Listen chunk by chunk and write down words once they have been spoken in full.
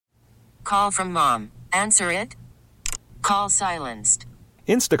call from mom. Answer it. Call silenced.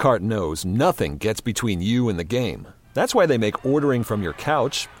 Instacart knows nothing gets between you and the game. That's why they make ordering from your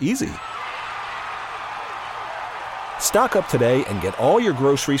couch easy. Stock up today and get all your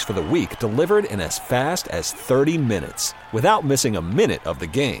groceries for the week delivered in as fast as 30 minutes without missing a minute of the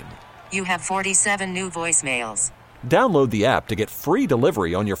game. You have 47 new voicemails. Download the app to get free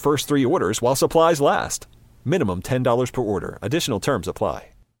delivery on your first 3 orders while supplies last. Minimum $10 per order. Additional terms apply.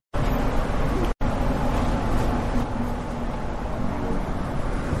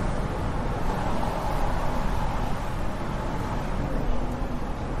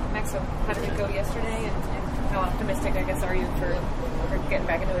 Max, so how did it go yesterday, and how optimistic, I guess, are you for getting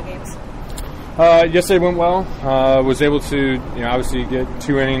back into the games? Yesterday went well. Was able to, obviously get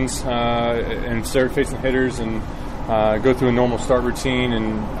 2 innings and start facing hitters and go through a normal start routine,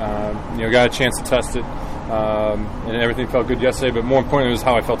 and got a chance to test it. And everything felt good yesterday, but more importantly was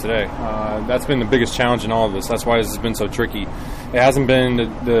how I felt today. That's been the biggest challenge in all of this. That's why this has been so tricky. It hasn't been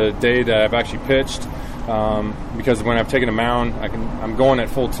the day that I've actually pitched, because when I've taken a mound, I'm going at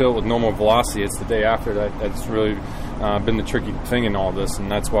full tilt with normal velocity. It's the day after that's really been the tricky thing in all of this,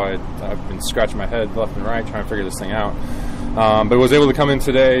 and that's why I've been scratching my head left and right trying to figure this thing out. But was able to come in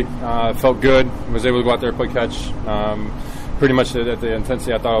today, felt good, was able to go out there and play catch. Pretty much at the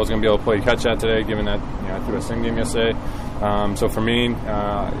intensity I thought I was going to be able to play catch at today, given that I threw a sim game yesterday. So for me,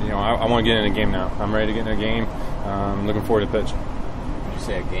 I want to get in a game now. I'm ready to get in a game. Looking forward to pitch. Did you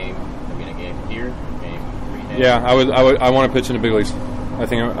say a game? I mean, a game here, a game rehab? Yeah, I want to pitch in the big leagues. I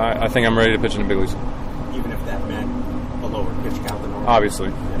think I'm ready to pitch in the big leagues. Even if that meant a lower pitch count than normal.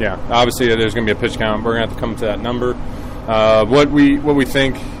 Obviously, yeah. Obviously, there's going to be a pitch count. We're going to have to come to that number. What we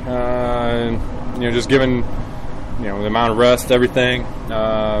think, just given the amount of rest, everything,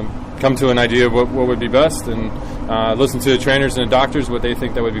 come to an idea of what would be best, and listen to the trainers and the doctors what they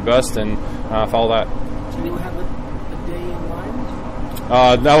think that would be best, and follow that. Do you have a day in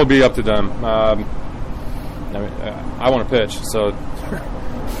mind? That will be up to them. I want to pitch, so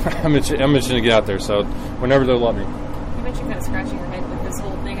I'm itching to get out there. So whenever they'll let me. You mentioned kind of scratching your head with this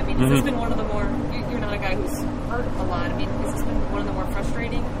whole thing. I mean, has this been one of the more? You're not a guy who's hurt a lot. I mean, has this been one of the more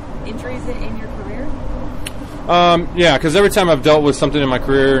frustrating injuries in your career? Yeah, because every time I've dealt with something in my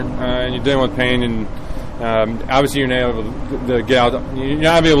career, and you're dealing with pain, and obviously you're not able to get out. You're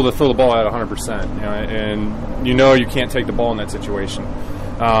not able to throw the ball at 100%, and you can't take the ball in that situation.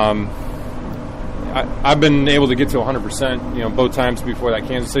 I've been able to get to 100%, both times before that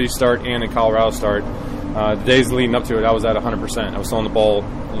Kansas City start and in Colorado start. The days leading up to it, I was at 100%. I was throwing the ball,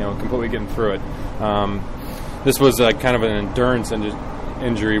 completely getting through it. This was kind of an endurance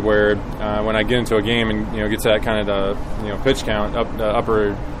injury where when I get into a game and get to that kind of the pitch count, the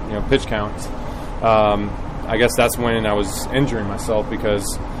upper pitch counts, I guess that's when I was injuring myself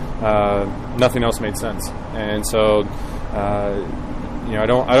because nothing else made sense. And so I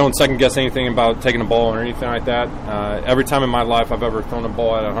don't second guess anything about taking a ball or anything like that. Every time in my life I've ever thrown a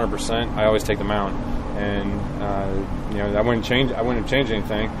ball at 100%, I always take the mound, and I wouldn't have changed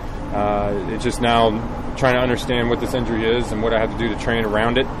anything. It's just now trying to understand what this injury is and what I have to do to train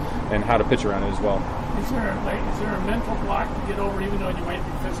around it and how to pitch around it as well. Is there a mental block to get over, even though you might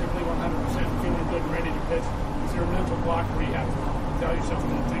be physically 100% feeling good and ready to pitch? Is there a mental block where you have to tell yourself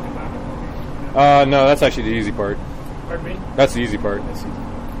don't think about it? No, that's actually the easy part. Pardon me? That's the easy part. Are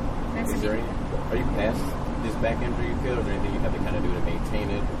you past this back injury you feel? Is there anything you have to kind of do to maintain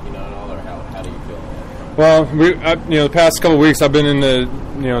it, at all, or how do you feel? Well, the past couple of weeks I've been in the,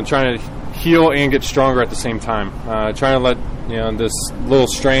 trying to heal and get stronger at the same time. Trying to let this little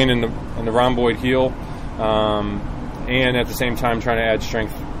strain in the rhomboid heal, and at the same time trying to add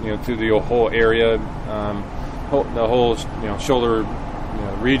strength, to the whole area, the whole shoulder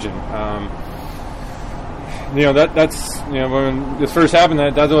region. That's when this first happened,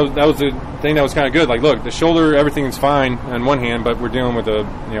 that was the thing that was kind of good. Like, look, the shoulder, everything's fine on one hand, but we're dealing with a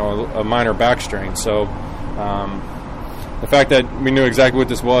minor back strain. So the fact that we knew exactly what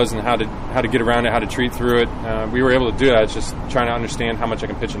this was and how to get around it, how to treat through it, we were able to do that. It's just trying to understand how much I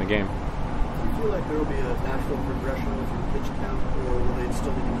can pitch in the game. Do you feel like there will be a natural progression with your pitch count, or will they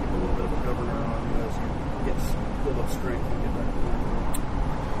still need to keep a little bit of a governor on you as you build up strength and get back to the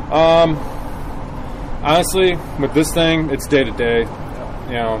Honestly, with this thing, it's day to day.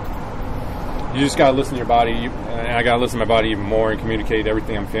 You just gotta listen to your body, and I gotta listen to my body even more and communicate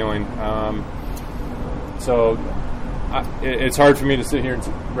everything I'm feeling. It's hard for me to sit here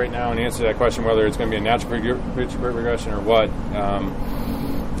right now and answer that question whether it's going to be a natural pitch regression or what.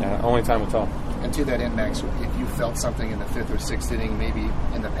 Only time will tell. And to that end, Max, if you felt something in the 5th or 6th inning, maybe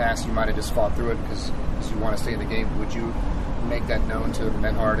in the past you might have just fought through it because you want to stay in the game, would you make that known to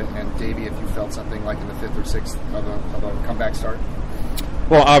Menhard and Davey if you felt something like in the 5th or 6th of a comeback start?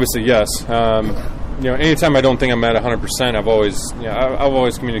 Well, obviously, yes. Anytime I don't think I'm at 100%, I've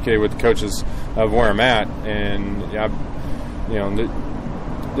always communicated with the coaches of where I'm at, and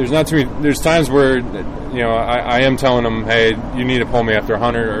there's times where I am telling them, hey, you need to pull me after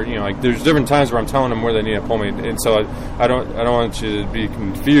 100, or there's different times where I'm telling them where they need to pull me, and so I don't want you to be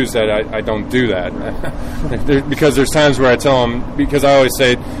confused that I don't do that because there's times where I tell them, because I always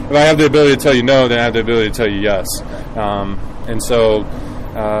say if I have the ability to tell you no, then I have the ability to tell you yes, and so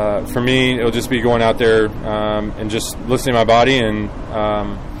for me it'll just be going out there and just listening to my body and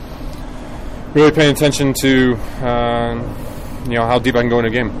really paying attention to how deep I can go in a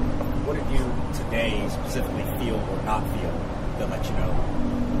game. What did you today specifically feel or not feel that let you know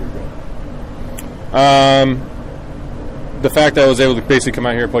you're good? The fact that I was able to basically come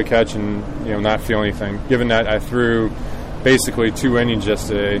out here, play catch, and not feel anything. Given that I threw basically 2 innings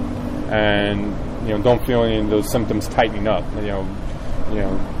yesterday, and don't feel any of those symptoms tightening up.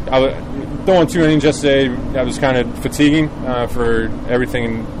 I was throwing 2 innings yesterday. That was kind of fatiguing for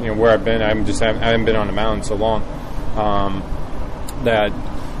everything. Where I've been. I haven't been on the mound so long. That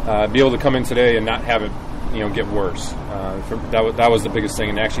be able to come in today and not have it, get worse. That was the biggest thing,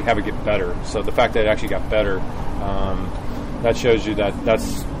 and actually have it get better. So the fact that it actually got better, that shows you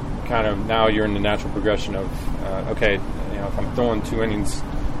that's kind of now you're in the natural progression of okay, if I'm throwing 2 innings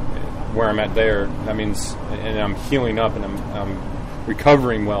where I'm at there, that means, and I'm healing up and I'm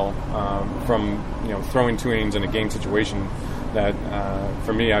recovering well from throwing 2 innings in a game situation. That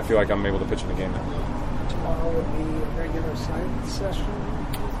for me, I feel like I'm able to pitch in the game now. Tomorrow would be a regular science session?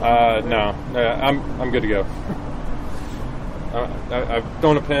 No, I'm good to go. I've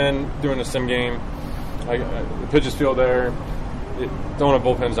thrown a pen, doing a sim game. The pitches feel there. Throwing a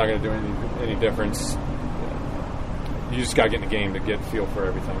bullpen's not going to do any difference. You just got to get in the game to get a feel for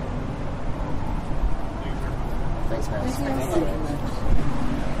everything. Thanks, Max.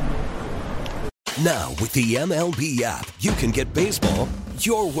 Now, with the MLB app, you can get baseball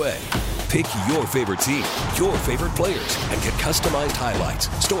your way. Pick your favorite team, your favorite players, and get customized highlights,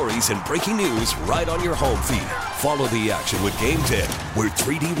 stories, and breaking news right on your home feed. Follow the action with Game Tip, where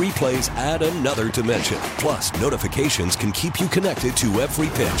 3D replays add another dimension. Plus, notifications can keep you connected to every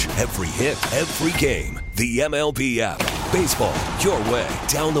pitch, every hit, every game. The MLB app. Baseball your way.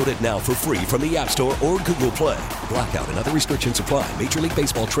 Download it now for free from the App Store or Google Play. Blackout and other restrictions apply. Major League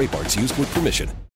Baseball trademarks used with permission.